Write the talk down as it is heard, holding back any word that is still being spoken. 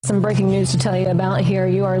some breaking news to tell you about here.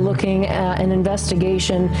 You are looking at an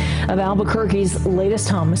investigation of Albuquerque's latest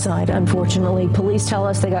homicide. Unfortunately, police tell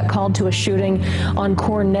us they got called to a shooting on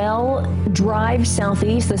Cornell Drive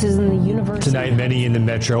Southeast. This is in the University. Tonight, many in the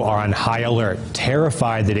metro are on high alert,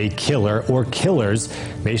 terrified that a killer or killers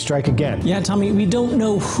may strike again. Yeah, Tommy, we don't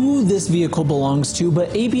know who this vehicle belongs to, but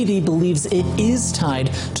ABD believes it is tied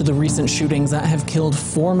to the recent shootings that have killed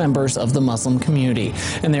 4 members of the Muslim community.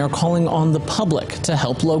 And they are calling on the public to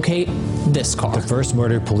help locate this car. The first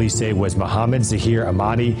murder police say was Mohammed Zahir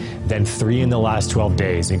Ahmadi, then 3 in the last 12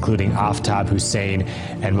 days, including Aftab Hussein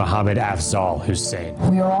and Mohammed Afzal Hussein.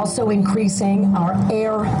 We are also increasing our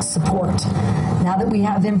air support now that we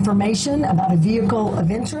have information about a vehicle of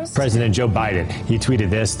interest. President Joe Biden, he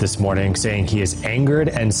tweeted this morning saying he is angered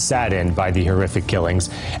and saddened by the horrific killings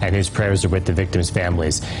and his prayers are with the victims'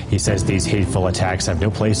 families. He says these hateful attacks have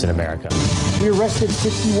no place in America. We arrested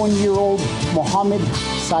 51-year-old Mohammed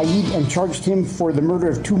Saeed and charged him for the murder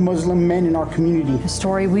of 2 Muslim men in our community. The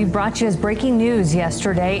story we brought you as breaking news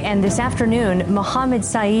yesterday, and this afternoon, Mohammed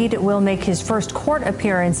Saeed will make his first court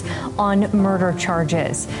appearance on murder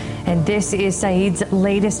charges. And this is Saeed's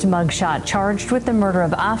latest mugshot, charged with the murder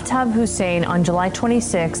of Aftab Hussein on July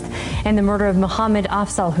 26th and the murder of Mohammed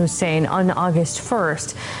Afzal Hussein on August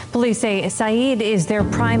 1st. Police say Saeed is their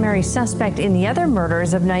primary suspect in the other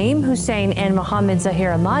murders of Naeem Hussein and Mohammed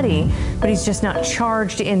Zahir Ahmadi, but he's just not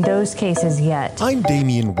charged in those cases yet. I'm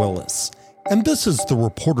Damian Willis, and this is the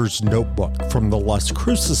Reporter's Notebook from the Las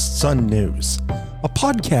Cruces Sun-News, a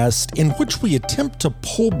podcast in which we attempt to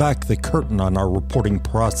pull back the curtain on our reporting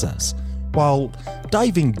process while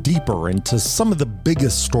diving deeper into some of the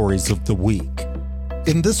biggest stories of the week.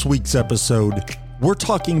 In this week's episode, we're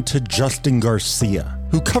talking to Justin Garcia,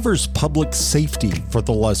 who covers public safety for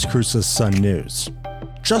the Las Cruces Sun-News.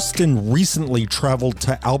 Justin recently traveled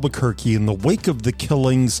to Albuquerque in the wake of the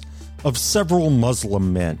killings of several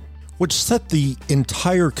Muslim men, which set the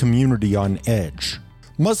entire community on edge.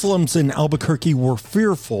 Muslims in Albuquerque were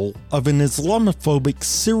fearful of an Islamophobic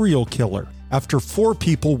serial killer after 4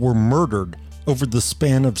 people were murdered over the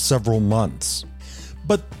span of several months.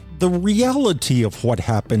 But the reality of what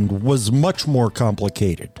happened was much more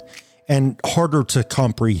complicated and harder to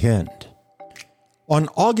comprehend. On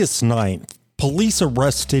August 9th, police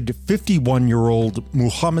arrested 51-year-old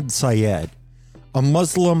Mohammed Syed, a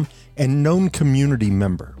Muslim and known community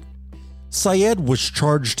member. Syed was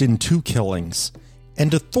charged in 2 killings,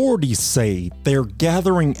 and authorities say they're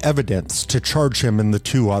gathering evidence to charge him in the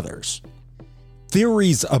 2 others.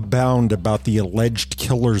 Theories abound about the alleged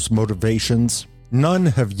killer's motivations. None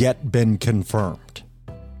have yet been confirmed.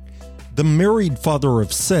 The married father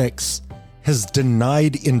of 6 has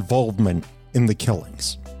denied involvement in the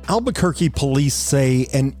killings. Albuquerque police say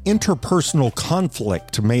an interpersonal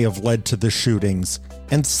conflict may have led to the shootings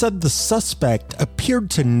and said the suspect appeared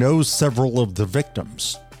to know several of the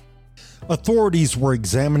victims. Authorities were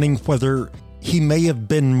examining whether he may have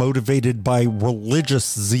been motivated by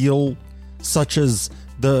religious zeal, such as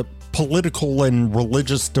the political and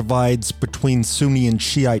religious divides between Sunni and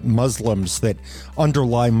Shiite Muslims that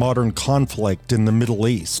underlie modern conflict in the Middle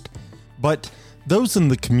East. But those in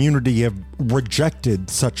the community have rejected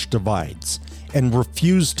such divides and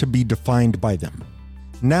refused to be defined by them.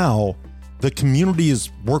 Now, the community is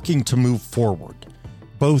working to move forward,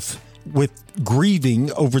 both with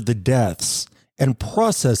grieving over the deaths and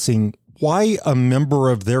processing why a member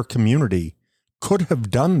of their community could have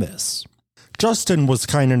done this. Justin was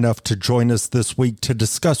kind enough to join us this week to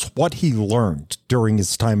discuss what he learned during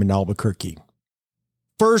his time in Albuquerque.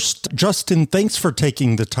 First, Justin, thanks for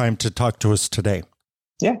taking the time to talk to us today.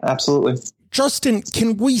 Yeah, absolutely. Justin,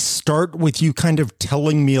 can we start with you kind of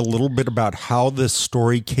telling me a little bit about how this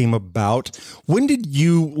story came about? When did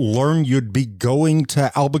you learn you'd be going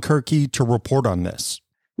to Albuquerque to report on this?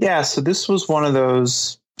 Yeah, so this was one of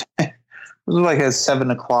those, it was like a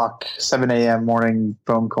 7 a.m. morning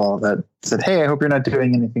phone call that said, hey, I hope you're not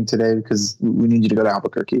doing anything today because we need you to go to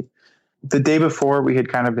Albuquerque. The day before, we had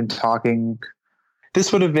kind of been talking.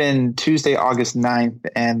 This would have been Tuesday, August 9th,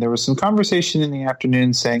 and there was some conversation in the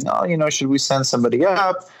afternoon saying, should we send somebody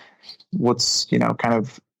up? What's going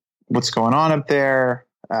on up there?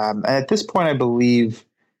 And at this point, I believe,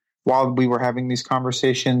 while we were having these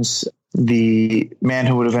conversations, the man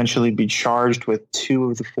who would eventually be charged with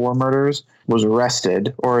 2 of the 4 murders was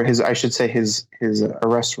arrested, or his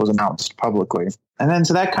arrest was announced publicly. And then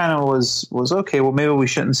so that kind of was okay, well, maybe we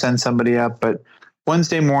shouldn't send somebody up. But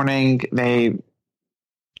Wednesday morning, they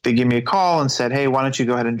gave me a call and said, hey, why don't you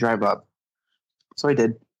go ahead and drive up? So I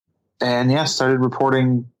did. And started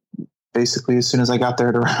reporting basically as soon as I got there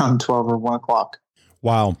at around 12 or 1 o'clock.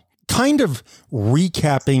 Wow. kind of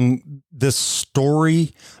recapping this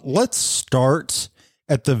story, let's start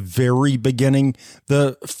at the very beginning.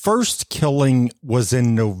 The first killing was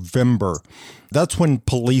in November. That's when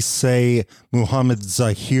police say Muhammad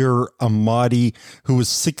Zahir Ahmadi, who was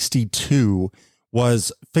 62,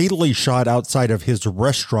 was fatally shot outside of his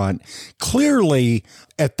restaurant. Clearly,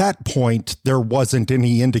 at that point, there wasn't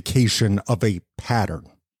any indication of a pattern.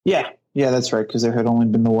 Yeah, that's right, because there had only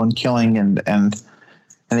been the one killing, and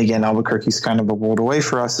again, Albuquerque's kind of a world away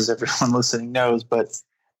for us, as everyone listening knows, but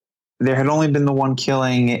there had only been the one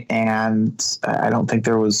killing, and I don't think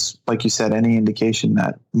there was, like you said, any indication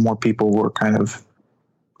that more people were kind of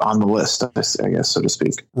on the list, I guess, so to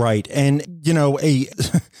speak. Right. And,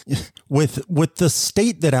 with the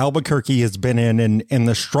state that Albuquerque has been in and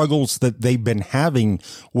the struggles that they've been having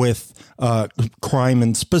with crime,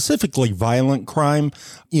 and specifically violent crime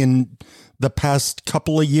in the past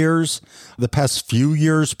couple of years, the past few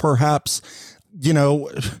years, perhaps,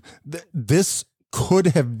 this could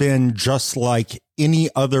have been just like any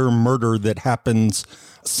other murder that happens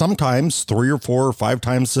sometimes 3 or 4 or 5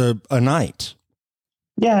 times a night.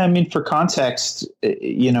 Yeah, I mean, for context,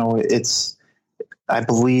 it's, I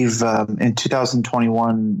believe in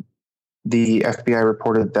 2021, the FBI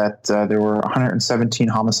reported that there were 117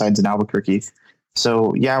 homicides in Albuquerque.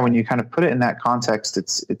 So, yeah, when you kind of put it in that context,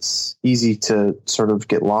 it's easy to sort of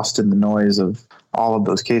get lost in the noise of all of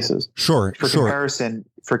those cases. Sure. For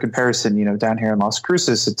comparison, down here in Las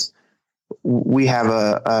Cruces, we have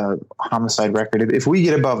a homicide record. If we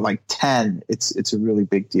get above like 10, it's a really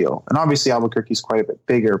big deal. And obviously Albuquerque is quite a bit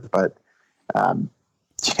bigger, but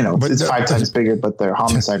it's 5 times bigger, but their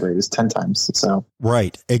homicide rate is 10 times. So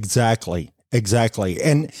right, exactly.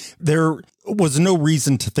 And there was no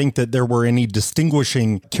reason to think that there were any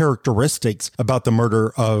distinguishing characteristics about the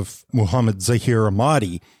murder of Muhammad Zahir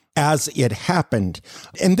Ahmadi as it happened.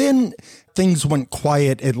 And then things went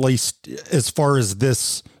quiet, at least as far as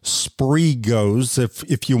this spree goes,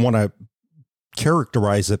 if you want to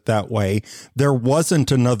characterize it that way. There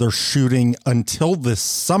wasn't another shooting until this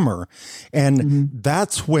summer, and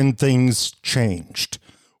that's when things changed.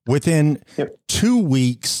 Within 2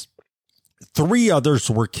 weeks, 3 others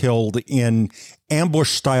were killed in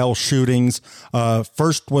ambush-style shootings.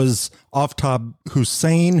 First was Aftab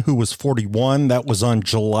Hussein, who was 41. That was on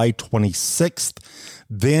July 26th.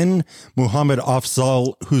 Then Muhammad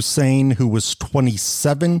Afzal Hussein, who was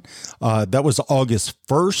 27. That was August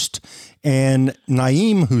 1st. And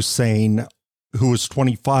Naeem Hussein, who was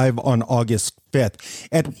 25, on August 5th.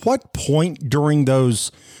 At what point during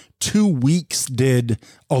those 2 weeks did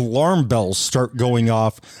alarm bells start going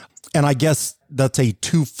off? And I guess that's a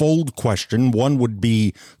twofold question. One would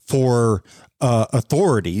be for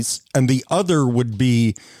authorities, and the other would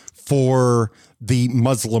be for the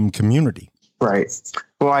Muslim community. Right.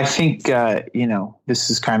 Well, I think, this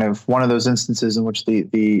is kind of one of those instances in which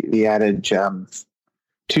the adage,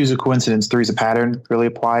 2's a coincidence, 3's a pattern really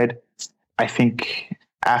applied. I think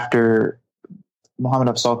after Muhammad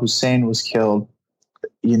Afzal Hussein was killed,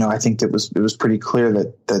 I think it was pretty clear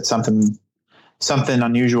that something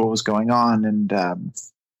unusual was going on. And,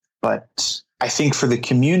 but I think for the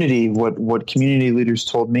community, what community leaders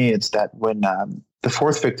told me is that when the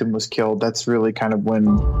 4th victim was killed, that's really kind of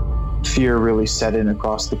when fear really set in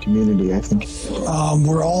across the community, I think.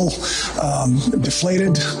 We're all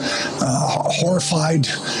deflated, horrified,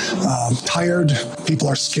 tired. People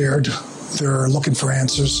are scared. They're looking for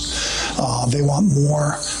answers. They want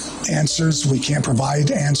more answers. We can't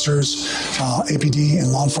provide answers. APD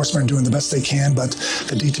and law enforcement are doing the best they can, but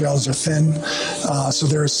the details are thin. So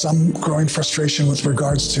there is some growing frustration with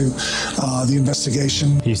regards to the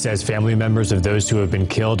investigation. He says family members of those who have been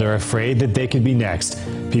killed are afraid that they could be next.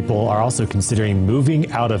 People are also considering moving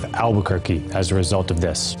out of Albuquerque as a result of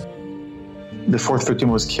this. The 4th victim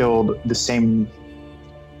was killed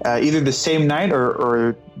either the same night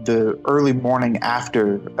or the early morning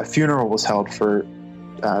after a funeral was held for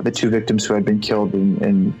the 2 victims who had been killed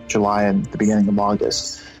in July and the beginning of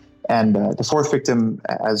August. And the 4th victim,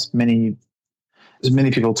 as many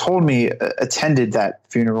people told me, attended that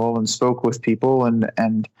funeral and spoke with people. And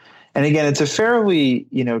again, it's a fairly,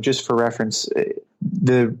 just for reference,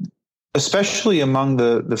 especially among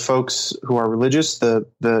the folks who are religious, the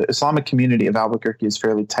Islamic community of Albuquerque is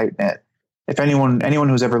fairly tight knit. If anyone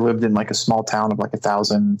who's ever lived in like a small town of like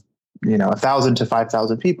 1,000 to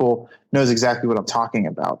 5,000 people knows exactly what I'm talking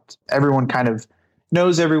about. Everyone kind of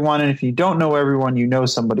knows everyone. And if you don't know everyone, you know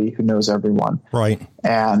somebody who knows everyone. Right.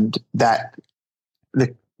 And that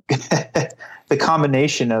the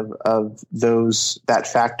combination of that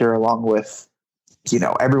factor, along with,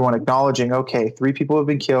 everyone acknowledging, okay, 3 people have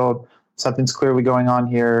been killed. Something's clearly going on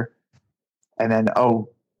here. And then, oh,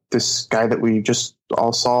 this guy that we just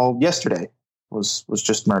all saw yesterday was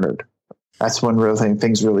just murdered. That's when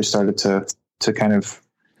things really started to kind of,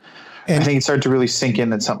 I think it started to really sink in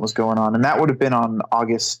that something was going on. And that would have been on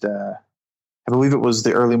August, I believe it was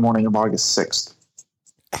the early morning of August 6th.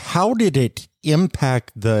 How did it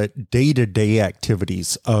impact the day-to-day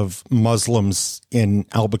activities of Muslims in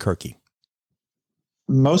Albuquerque?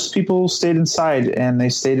 Most people stayed inside and they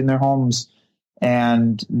stayed in their homes,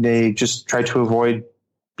 and they just tried to avoid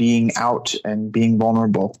being out and being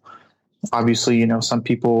vulnerable. Obviously, you know, some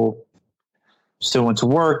people still went to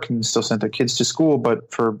work and still sent their kids to school, but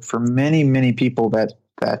for many, many people that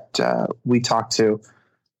we talked to,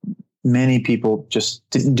 many people just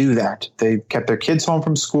didn't do that. They kept their kids home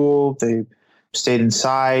from school. They stayed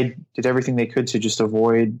inside, did everything they could to just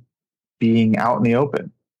avoid being out in the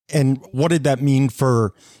open. And what did that mean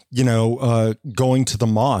for, going to the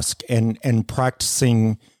mosque and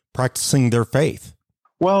practicing their faith?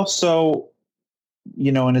 Well, so,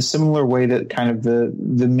 in a similar way that kind of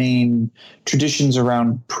the main traditions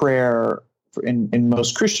around prayer in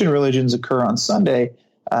most Christian religions occur on Sunday,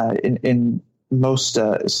 in most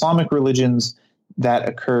Islamic religions, that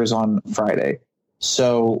occurs on Friday.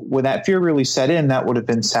 So when that fear really set in, that would have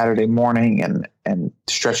been Saturday morning and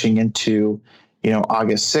stretching into,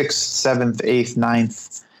 August 6th, 7th, 8th,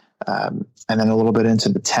 9th, and then a little bit into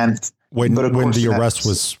the 10th. When the arrest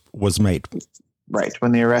was made. Right,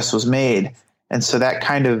 when the arrest was made. And so that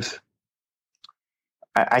kind of,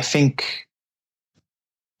 I think,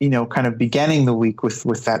 kind of beginning the week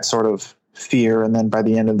with that sort of fear. And then by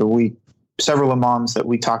the end of the week, several imams that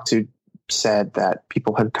we talked to said that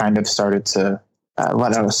people had kind of started to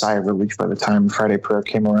let out a sigh of relief by the time Friday prayer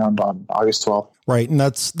came around on August 12th. Right. And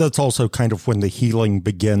that's also kind of when the healing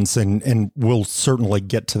begins. And we'll certainly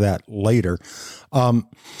get to that later.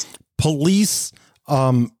 Police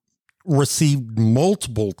received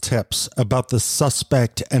multiple tips about the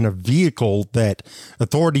suspect and a vehicle that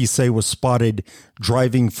authorities say was spotted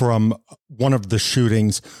driving from one of the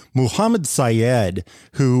shootings. Muhammad Syed,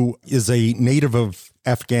 who is a native of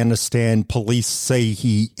Afghanistan, police say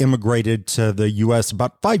he immigrated to the U.S.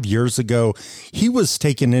 about 5 years ago. He was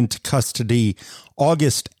taken into custody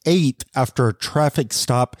August 8th after a traffic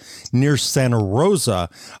stop near Santa Rosa,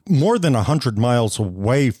 more than 100 miles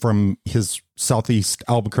away from his southeast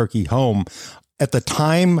Albuquerque home. At the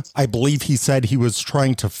time, I believe he said he was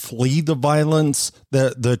trying to flee the violence,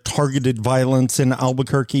 the targeted violence in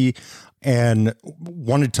Albuquerque, and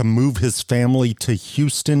wanted to move his family to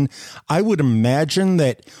Houston. I would imagine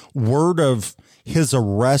that word of his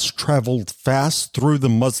arrest traveled fast through the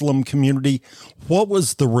Muslim community. What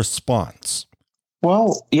was the response?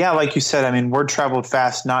 Well, yeah, like you said, I mean, word traveled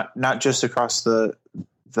fast, not just across the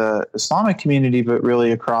Islamic community, but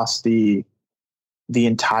really across the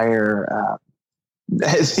entire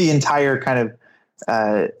kind of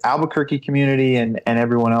Albuquerque community and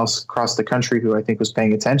everyone else across the country who I think was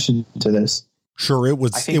paying attention to this. Sure, it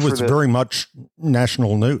was very much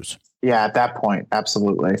national news. Yeah, at that point,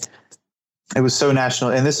 absolutely. It was so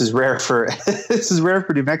national, and this is rare for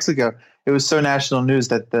New Mexico. It was so national news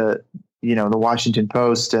that the Washington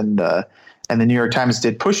Post and the New York Times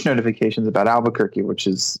did push notifications about Albuquerque, which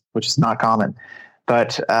is not common.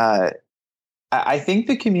 But I think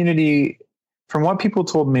the community, from what people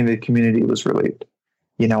told me, the community was relieved.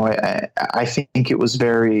 I think it was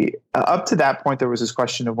very up to that point. There was this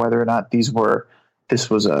question of whether or not there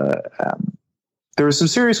were some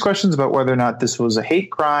serious questions about whether or not this was a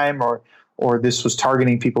hate crime or this was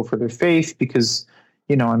targeting people for their faith, because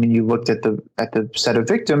you looked at the set of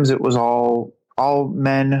victims. It was all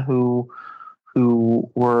men who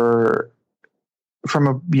were from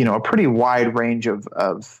a pretty wide range of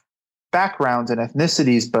backgrounds and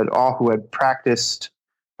ethnicities, but all who had practiced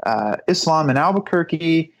Islam in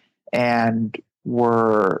Albuquerque and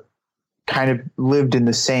were kind of lived in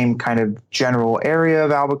the same kind of general area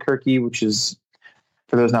of Albuquerque, which is,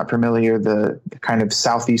 for those not familiar, the kind of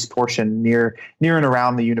southeast portion near and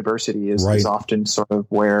around the university is often sort of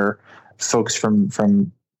where folks from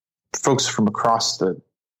across the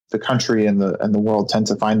country and the world tend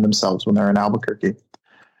to find themselves when they're in Albuquerque.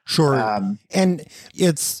 Sure. And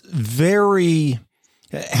it's very,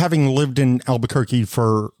 having lived in Albuquerque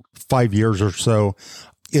for 5 years or so,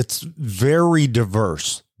 it's very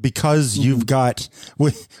diverse because you've got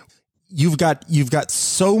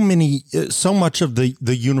so much of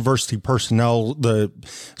the university personnel, the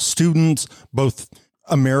students, both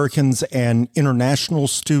Americans and international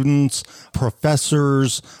students,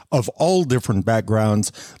 professors of all different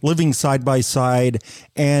backgrounds living side by side.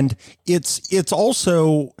 And it's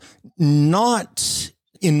also not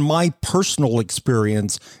in my personal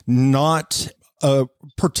experience, not a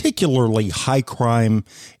particularly high crime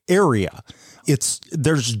area.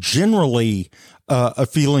 There's generally a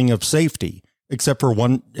feeling of safety, except for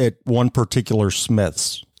one particular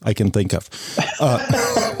Smith's I can think of. No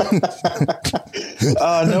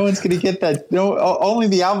one's going to get that. No, only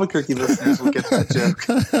the Albuquerque listeners will get that joke.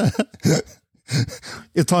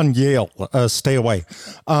 It's on Yale. Stay away.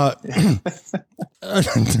 I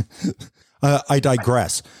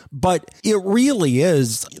digress. But it really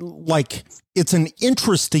is like it's an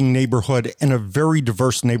interesting neighborhood and a very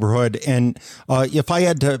diverse neighborhood. And if I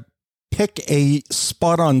had to pick a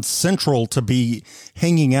spot on Central to be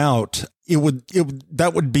hanging out,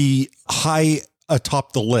 that would be high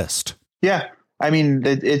atop the list. Yeah. I mean,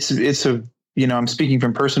 it's a, I'm speaking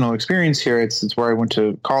from personal experience here. It's where I went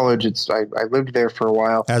to college. I lived there for a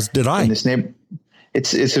while. As did I.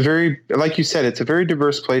 It's a very, like you said, it's a very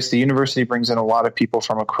diverse place. The university brings in a lot of people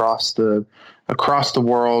from across the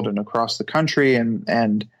world and across the country.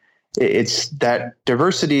 And it's that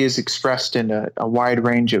diversity is expressed in a wide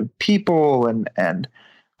range of people and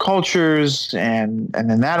cultures. And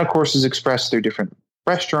then that, of course, is expressed through different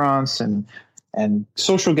restaurants and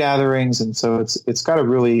social gatherings. And so it's got a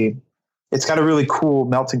really cool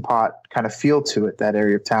melting pot kind of feel to it, that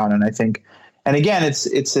area of town. And I think, and again,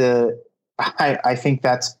 I think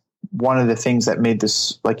that's one of the things that made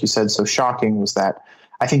this, like you said, so shocking, was that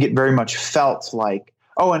I think it very much felt like,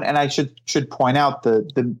 and I should point out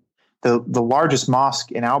the largest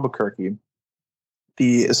mosque in Albuquerque,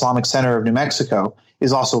 the Islamic Center of New Mexico,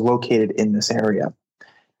 is also located in this area.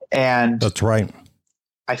 And that's right.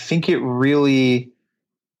 I think it really,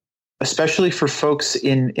 especially for folks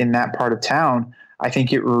in that part of town, I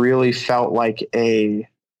think it really felt like a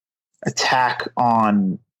attack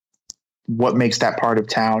on what makes that part of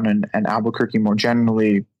town and Albuquerque more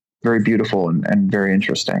generally very beautiful and very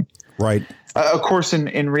interesting. Right. Of course,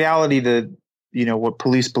 in reality, what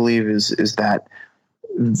police believe is that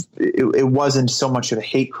it wasn't so much of a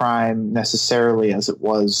hate crime necessarily as it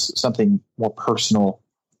was something more personal,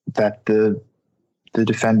 that the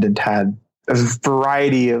defendant had a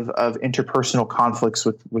variety of interpersonal conflicts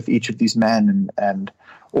with each of these men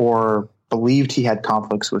or believed he had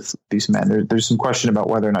conflicts with these men. There's some question about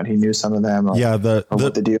whether or not he knew some of them or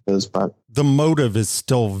what the deal is, but the motive is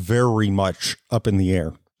still very much up in the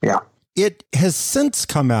air. Yeah. It has since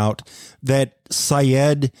come out that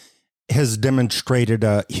Syed has demonstrated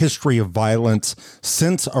a history of violence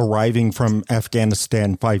since arriving from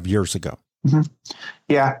Afghanistan 5 years ago. Mm-hmm.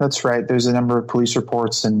 Yeah, that's right. There's a number of police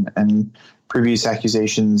reports and previous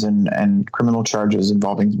accusations and criminal charges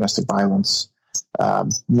involving domestic violence,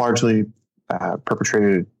 largely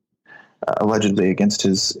perpetrated allegedly against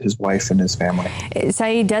his wife and his family.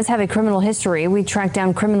 Syed does have a criminal history. We tracked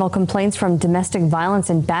down criminal complaints from domestic violence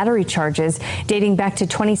and battery charges dating back to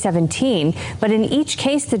 2017. But in each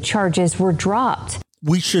case, the charges were dropped.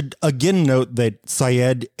 We should again note that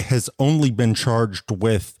Syed has only been charged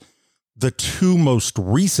with the two most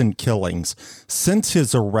recent killings. Since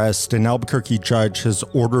his arrest, an Albuquerque judge has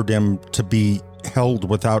ordered him to be held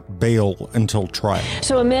without bail until trial.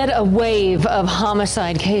 So amid a wave of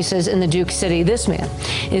homicide cases in the Duke City, this man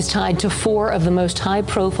is tied to 4 of the most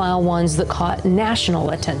high-profile ones that caught national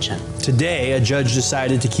attention. Today, a judge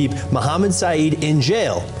decided to keep Mohammed Syed in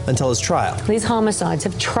jail until his trial. These homicides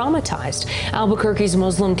have traumatized Albuquerque's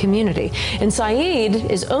Muslim community, and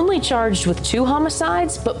Syed is only charged with 2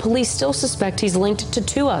 homicides, but police still suspect he's linked to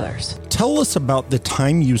 2 others. Tell us about the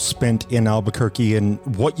time you spent in Albuquerque and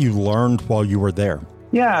what you learned while you were there.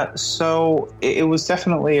 Yeah, so it was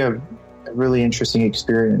definitely a really interesting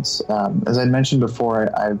experience. As I mentioned before,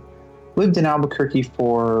 I've lived in Albuquerque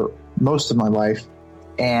for most of my life.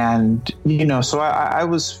 And, so I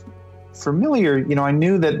was familiar, I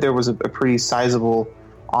knew that there was a pretty sizable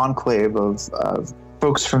enclave of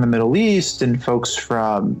folks from the Middle East and folks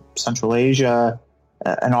from Central Asia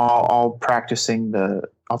and all practicing the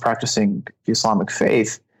Islamic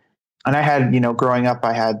faith. And I had, growing up,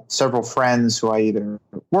 I had several friends who I either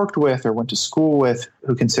worked with or went to school with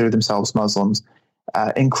who considered themselves Muslims,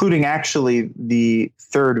 including actually the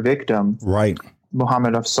third victim, right,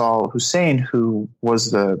 Muhammad Afzal Hussein, who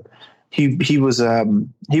was he was a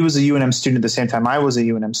UNM student at the same time I was a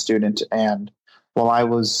UNM student. And while I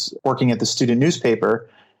was working at the student newspaper,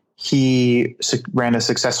 he ran a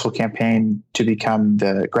successful campaign to become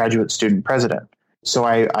the graduate student president. So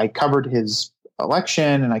I covered his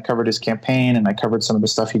election and I covered his campaign and I covered some of the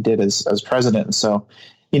stuff he did as president. And so,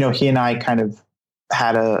 he and I kind of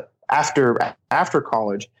had after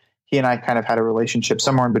college, he and I kind of had a relationship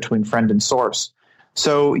somewhere in between friend and source.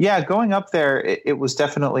 So yeah, going up there, it was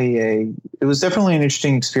definitely an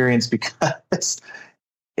interesting experience because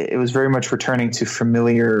it was very much returning to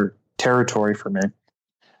familiar territory for me.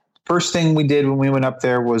 First thing we did when we went up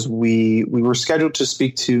there was we were scheduled to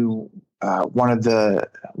speak to one of the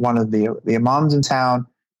imams in town,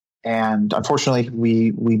 and unfortunately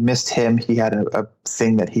we missed him. He had a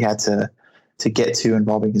thing that he had to get to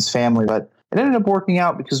involving his family, but it ended up working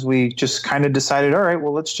out because we just kind of decided, all right,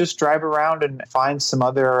 well, let's just drive around and find some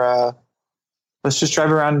other. Let's just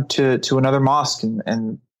drive around to another mosque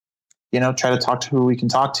and try to talk to who we can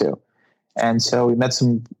talk to. And so we met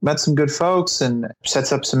some good folks and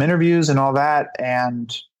sets up some interviews and all that.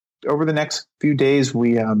 And over the next few days,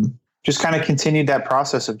 we just kind of continued that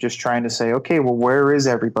process of just trying to say, okay, well, where is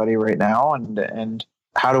everybody right now? And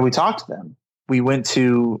how do we talk to them? We went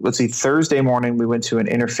to, Thursday morning, we went to an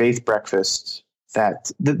interfaith breakfast that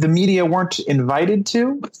the media weren't invited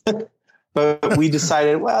to, but we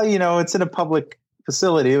decided, well, it's in a public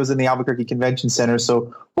facility. It was in the Albuquerque Convention Center.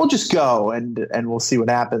 So we'll just go and we'll see what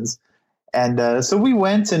happens. And so we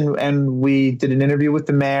went and we did an interview with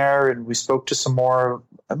the mayor, and we spoke to some more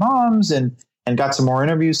imams and got some more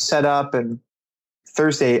interviews set up. And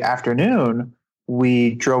Thursday afternoon,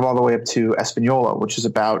 we drove all the way up to Espanola, which is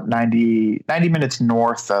about 90 minutes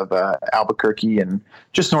north of Albuquerque and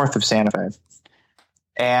just north of Santa Fe.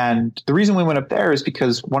 And the reason we went up there is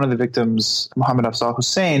because one of the victims, Mohammed Afzal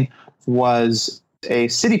Hussein, was a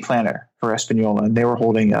city planner for Espanola, and they were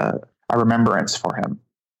holding a remembrance for him.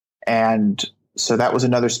 And so that was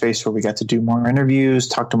another space where we got to do more interviews,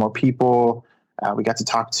 talk to more people. We got to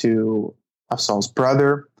talk to Afzal's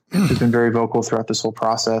brother, who's been very vocal throughout this whole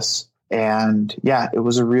process. And yeah, it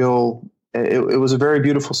was it was a very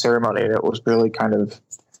beautiful ceremony. It was really kind of,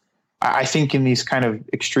 I think in these kind of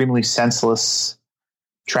extremely senseless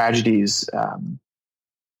tragedies,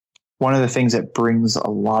 one of the things that brings a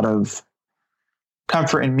lot of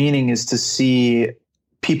comfort and meaning is to see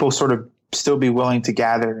people sort of still be willing to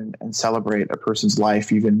gather and celebrate a person's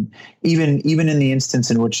life, even in the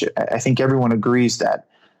instance in which I think everyone agrees that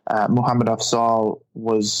Mohammed Afzal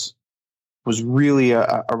was really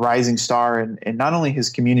a rising star in not only his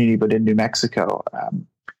community, but in New Mexico.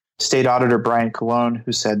 State Auditor Brian Colon,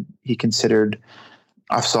 who said he considered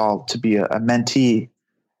Afzal to be a mentee,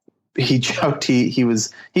 he joked he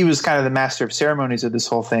was kind of the master of ceremonies of this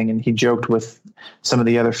whole thing, and he joked with some of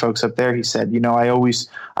the other folks up there. He said, I always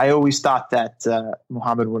thought that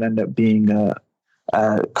Muhammad would end up being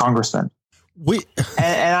a congressman.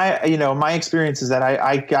 And I, my experience is that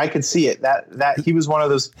I could see it, that he was one of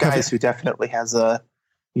those guys who definitely has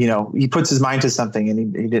he puts his mind to something,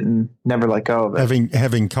 and he didn't never let go of it.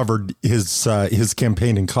 Having covered his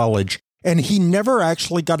campaign in college. And he never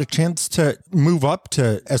actually got a chance to move up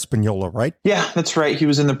to Espanola, right? Yeah, that's right. He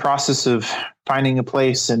was in the process of finding a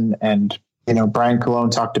place, and Brian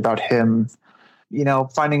Colon talked about him,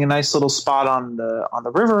 finding a nice little spot on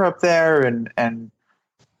the river up there, and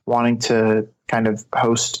wanting to kind of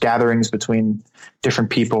host gatherings between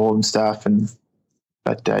different people and stuff.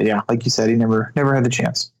 But like you said, he never had the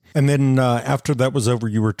chance. And then after that was over,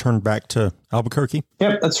 you returned back to Albuquerque?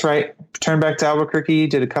 Yep, that's right. Returned back to Albuquerque,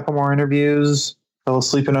 did a couple more interviews, fell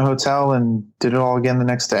asleep in a hotel, and did it all again the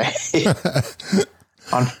next day.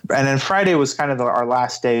 And then Friday was kind of our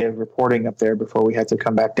last day of reporting up there before we had to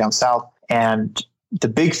come back down south. And the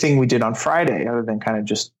big thing we did on Friday, other than kind of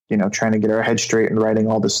just, trying to get our head straight and writing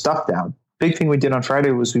all this stuff down, big thing we did on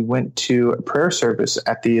Friday was we went to a prayer service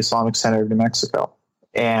at the Islamic Center of New Mexico.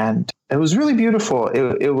 And it was really beautiful.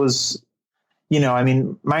 It was,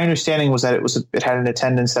 my understanding was that it had an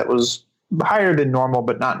attendance that was higher than normal,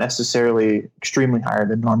 but not necessarily extremely higher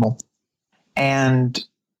than normal. And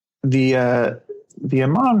the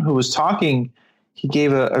imam who was talking, he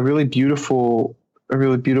gave a really beautiful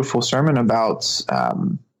sermon about,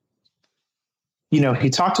 he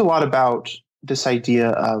talked a lot about this idea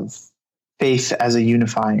of faith as a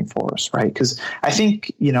unifying force, right? Because I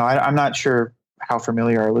think, I'm not sure how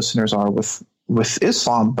familiar our listeners are with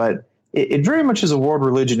Islam, but it very much is a world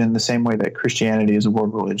religion in the same way that Christianity is a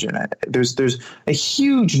world religion. There's a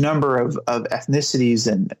huge number of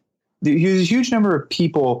ethnicities, and there's a huge number of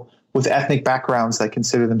people with ethnic backgrounds that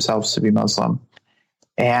consider themselves to be Muslim.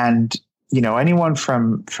 And, anyone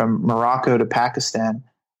from Morocco to Pakistan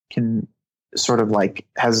can sort of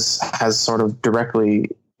has sort of directly,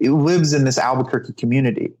 it lives in this Albuquerque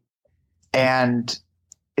community. And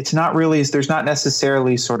it's not really, there's not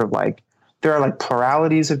necessarily sort of there are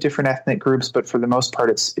pluralities of different ethnic groups, but for the most part,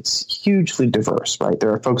 it's hugely diverse, right?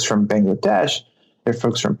 There are folks from Bangladesh, there are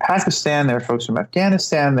folks from Pakistan, there are folks from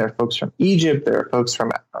Afghanistan, there are folks from Egypt, there are folks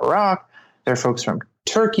from Iraq, there are folks from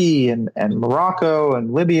Turkey and Morocco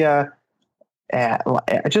and Libya,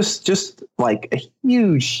 just like a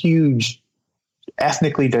huge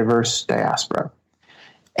ethnically diverse diaspora.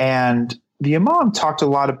 And the Imam talked a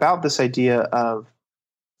lot about this idea of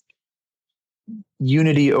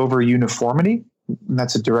unity over uniformity. And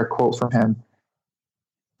that's a direct quote from him.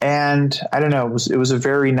 And I don't know, it was a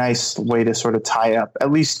very nice way to sort of tie up,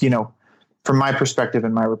 at least, from my perspective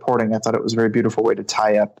in my reporting, I thought it was a very beautiful way to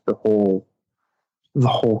tie up the whole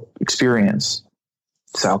experience.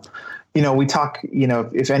 So, we talk,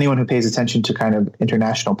 if anyone who pays attention to kind of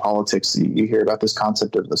international politics, you hear about this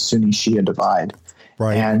concept of the Sunni Shia divide.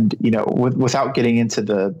 Right. And, without getting into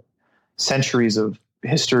the centuries of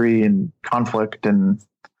history and conflict and,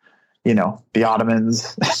 the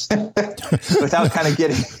Ottomans, without kind of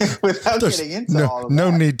getting, getting into all of that. No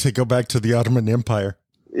need to go back to the Ottoman Empire.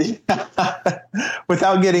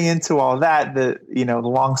 Without getting into all that, the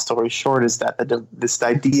long story short is that this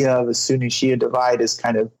idea of a Sunni Shia divide is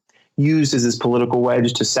kind of used as this political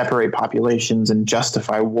wedge to separate populations and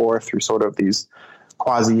justify war through sort of these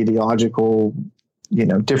quasi ideological,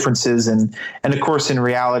 differences. And of course, in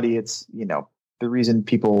reality, it's, the reason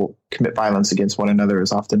people commit violence against one another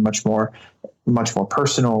is often much more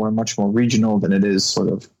personal or much more regional than it is sort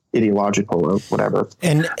of ideological or whatever.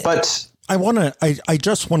 But I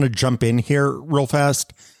just want to jump in here real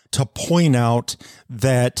fast to point out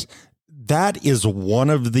that is one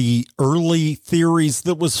of the early theories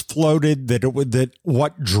that was floated, that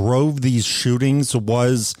what drove these shootings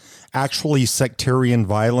was actually sectarian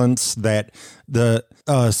violence, that the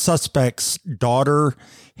suspect's daughter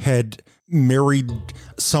had married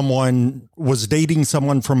someone, was dating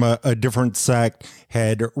someone from a different sect,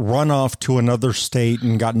 had run off to another state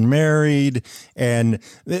and gotten married. And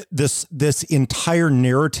this entire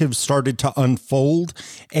narrative started to unfold.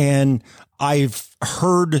 And I've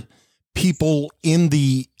heard people in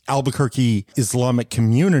the Albuquerque Islamic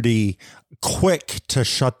community quick to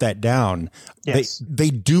shut that down. Yes.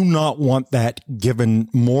 They do not want that given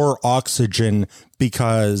more oxygen,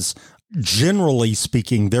 because generally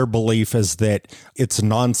speaking, their belief is that it's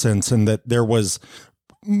nonsense and that there was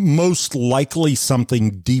most likely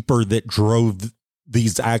something deeper that drove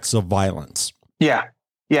these acts of violence. Yeah,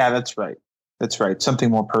 that's right.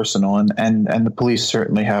 Something more personal. And the police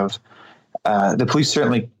certainly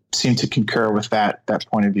seem to concur with that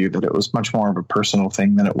point of view, that it was much more of a personal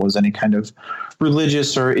thing than it was any kind of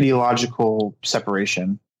religious or ideological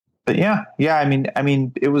separation. But yeah. I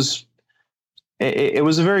mean, it was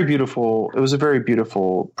a very beautiful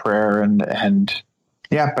prayer. And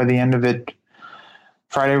yeah, by the end of it,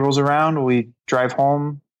 Friday rolls around, we drive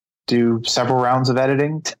home, do several rounds of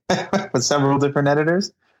editing with several different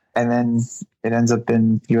editors. And then it ends up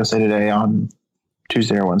in USA Today on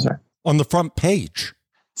Tuesday or Wednesday. On the front page.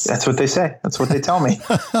 That's what they say. That's what they tell me.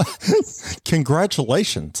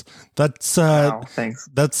 Congratulations. That's thanks.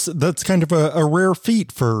 That's kind of a rare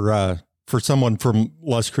feat for someone from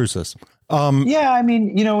Las Cruces. Yeah, I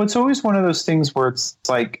mean, it's always one of those things where it's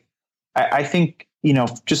like, I think,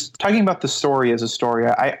 just talking about the story as a story,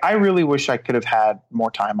 I really wish I could have had more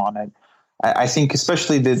time on it. I think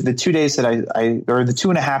especially the 2 days that or the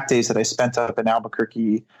 2.5 days that I spent up in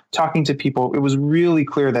Albuquerque talking to people, it was really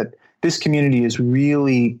clear that this community is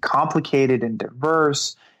really complicated and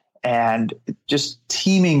diverse and just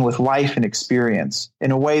teeming with life and experience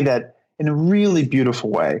in a really beautiful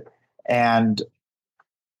way. And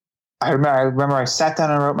I remember I sat down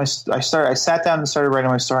and I sat down and started writing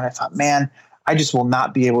my story, and I thought, man, I just will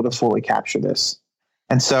not be able to fully capture this.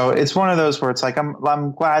 And so it's one of those where it's like,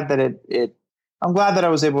 I'm glad that I'm glad that I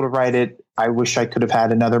was able to write it. I wish I could have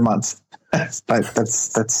had another month, but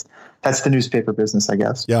that's the newspaper business, I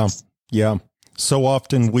guess. Yeah. So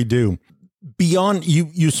often we do. Beyond,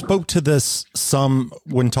 you spoke to this some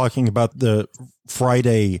when talking about the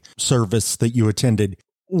Friday service that you attended.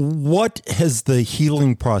 What has the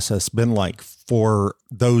healing process been like for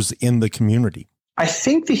those in the community? I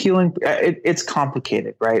think the healing, it's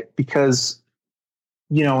complicated, right? Because,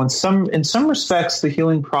 in some respects, the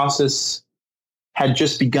healing process had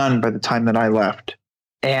just begun by the time that I left.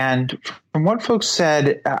 And from what folks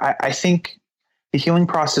said, I think the healing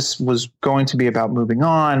process was going to be about moving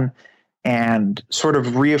on and sort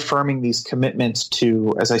of reaffirming these commitments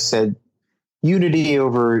to, as I said, unity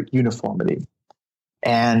over uniformity.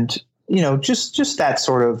 And, just that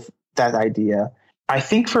idea. I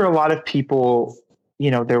think for a lot of people,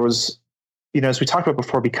 there was, as we talked about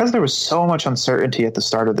before, because there was so much uncertainty at the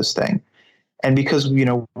start of this thing, and because,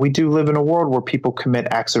 we do live in a world where people commit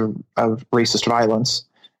acts of racist violence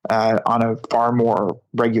on a far more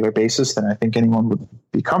regular basis than I think anyone would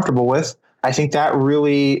be comfortable with. I think that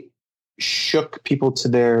really shook people to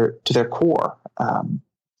their core.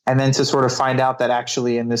 And then to sort of find out that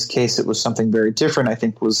actually in this case it was something very different, I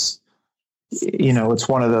think was, it's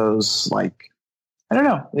one of those, like, I don't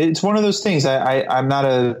know. It's one of those things. I'm not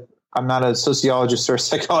a sociologist or a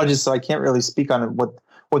psychologist, so I can't really speak on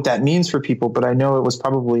what that means for people, but I know it was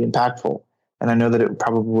probably impactful. And I know that it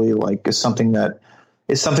probably is something that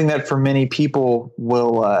for many people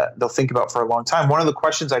they'll think about for a long time. One of the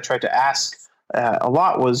questions I tried to ask a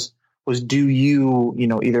lot was do you,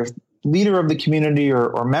 either leader of the community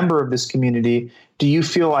or member of this community, do you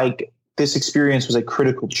feel like this experience was a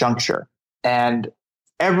critical juncture? And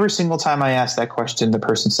every single time I asked that question, the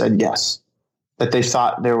person said yes, that they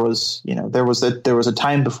thought there was a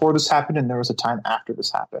time before this happened and there was a time after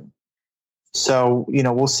this happened. So,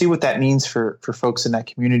 we'll see what that means for folks in that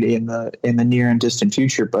community in the near and distant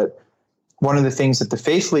future. But one of the things that the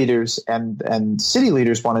faith leaders and city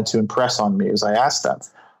leaders wanted to impress on me as I asked them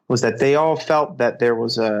was that they all felt that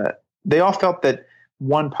that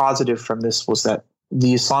one positive from this was that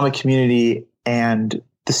the Islamic community and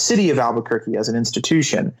the city of Albuquerque as an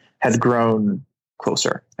institution had grown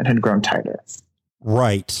closer and had grown tighter.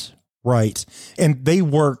 Right. And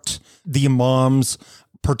the imams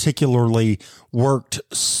particularly worked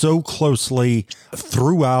so closely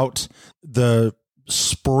throughout the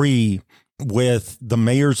spree with the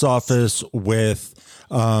mayor's office, with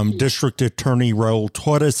District Attorney Raul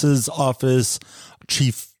Torres's office,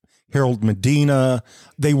 Chief Harold Medina.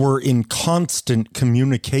 They were in constant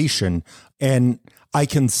communication, and I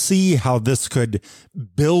can see how this could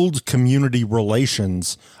build community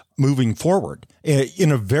relations moving forward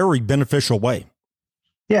in a very beneficial way.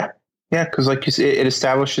 Yeah, because like you said, it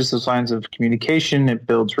establishes those lines of communication, it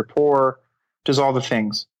builds rapport, does all the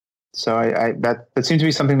things. So that seems to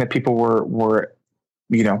be something that people were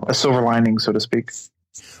a silver lining, so to speak.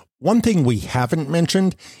 One thing we haven't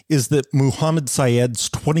mentioned is that Muhammad Syed's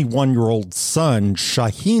 21-year-old son,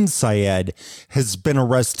 Shaheen Syed, has been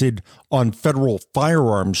arrested on federal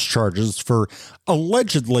firearms charges for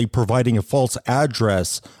allegedly providing a false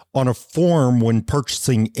address on a form when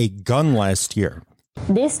purchasing a gun last year.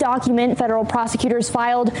 This document federal prosecutors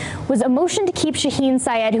filed was a motion to keep Shaheen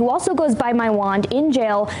Syed, who also goes by Maiwand, in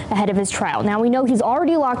jail ahead of his trial. Now, we know he's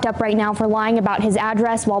already locked up right now for lying about his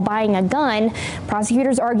address while buying a gun.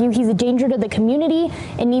 Prosecutors argue he's a danger to the community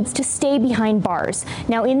and needs to stay behind bars.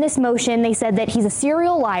 Now, in this motion, they said that he's a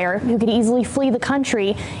serial liar who could easily flee the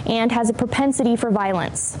country and has a propensity for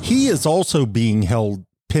violence. He is also being held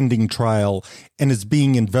pending trial and is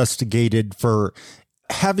being investigated for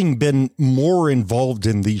having been more involved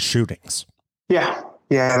in these shootings. Yeah,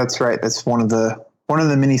 that's right. That's one of the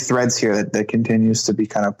many threads here that continues to be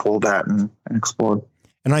kind of pulled at and explored.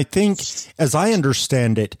 And I think, as I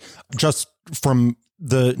understand it, just from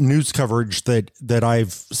the news coverage that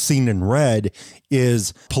I've seen and read,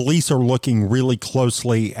 is police are looking really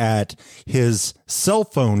closely at his cell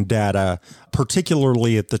phone data,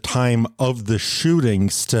 particularly at the time of the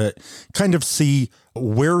shootings, to kind of see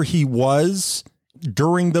where he was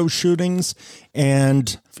during those shootings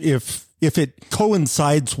and if it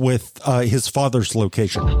coincides with his father's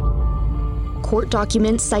location. Court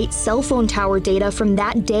documents cite cell phone tower data from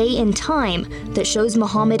that day and time that shows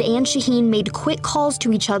Muhammad and Shaheen made quick calls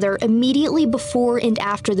to each other immediately before and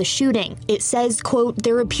after the shooting. It says, quote,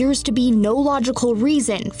 "There appears to be no logical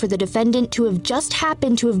reason for the defendant to have just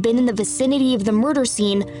happened to have been in the vicinity of the murder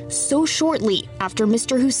scene so shortly after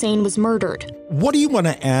Mr. Hussein was murdered." What do you want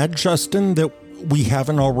to add, Justin, that we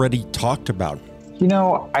haven't already talked about?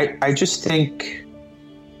 I just think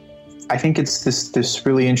it's this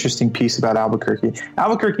really interesting piece about Albuquerque.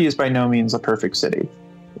 Albuquerque is by no means a perfect city,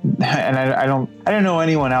 and I don't know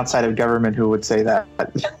anyone outside of government who would say that.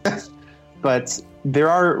 But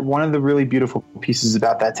one of the really beautiful pieces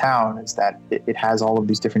about that town is that it has all of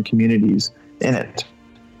these different communities in it,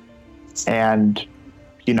 and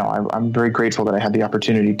I'm very grateful that I had the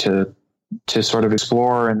opportunity to sort of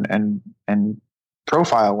explore and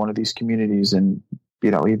profile one of these communities. And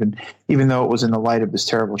even though it was in the light of this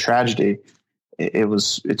terrible tragedy,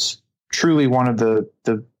 it's truly one of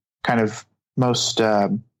the kind of most I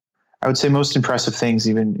would say most impressive things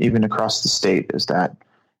even across the state, is that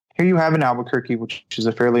here you have in Albuquerque, which is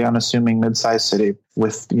a fairly unassuming mid-sized city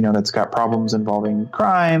with that's got problems involving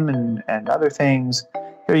crime and other things.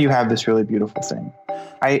 Here you have this really beautiful thing.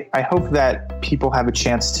 I hope that people have a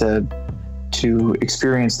chance to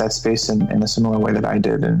experience that space in a similar way that I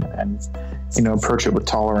did, and approach it with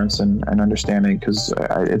tolerance and understanding, because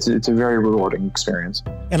it's a very rewarding experience.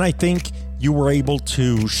 And I think you were able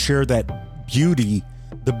to share that beauty,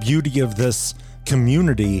 the beauty of this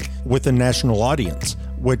community, with a national audience,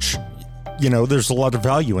 which, there's a lot of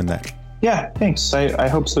value in that. Yeah, thanks. I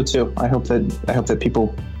hope so too. I hope that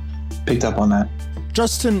people picked up on that.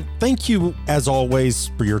 Justin, thank you as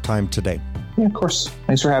always for your time today. Yeah, of course.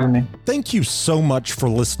 Thanks for having me. Thank you so much for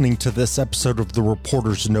listening to this episode of The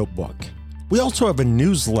Reporter's Notebook. We also have a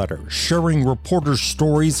newsletter sharing reporters'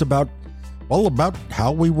 stories about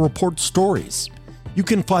how we report stories. You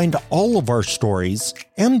can find all of our stories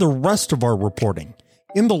and the rest of our reporting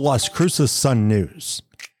in the Las Cruces Sun News.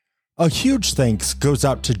 A huge thanks goes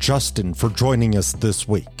out to Justin for joining us this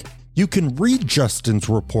week. You can read Justin's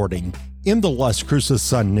reporting in the Las Cruces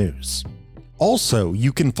Sun News. Also,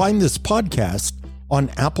 you can find this podcast on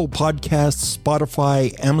Apple Podcasts,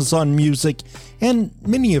 Spotify, Amazon Music, and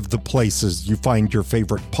many of the places you find your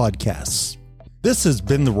favorite podcasts. This has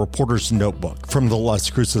been the Reporter's Notebook from the Las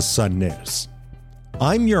Cruces Sun News.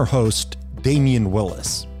 I'm your host, Damian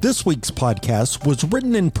Willis. This week's podcast was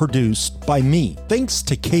written and produced by me. Thanks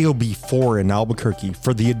to KOB4 in Albuquerque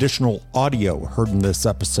for the additional audio heard in this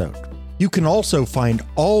episode. You can also find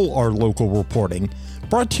all our local reporting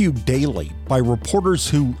brought to you daily by reporters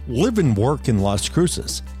who live and work in Las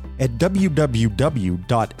Cruces at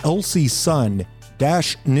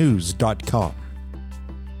www.lcsun-news.com.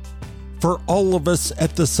 For all of us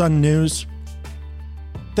at the Sun News,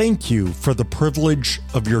 thank you for the privilege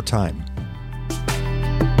of your time.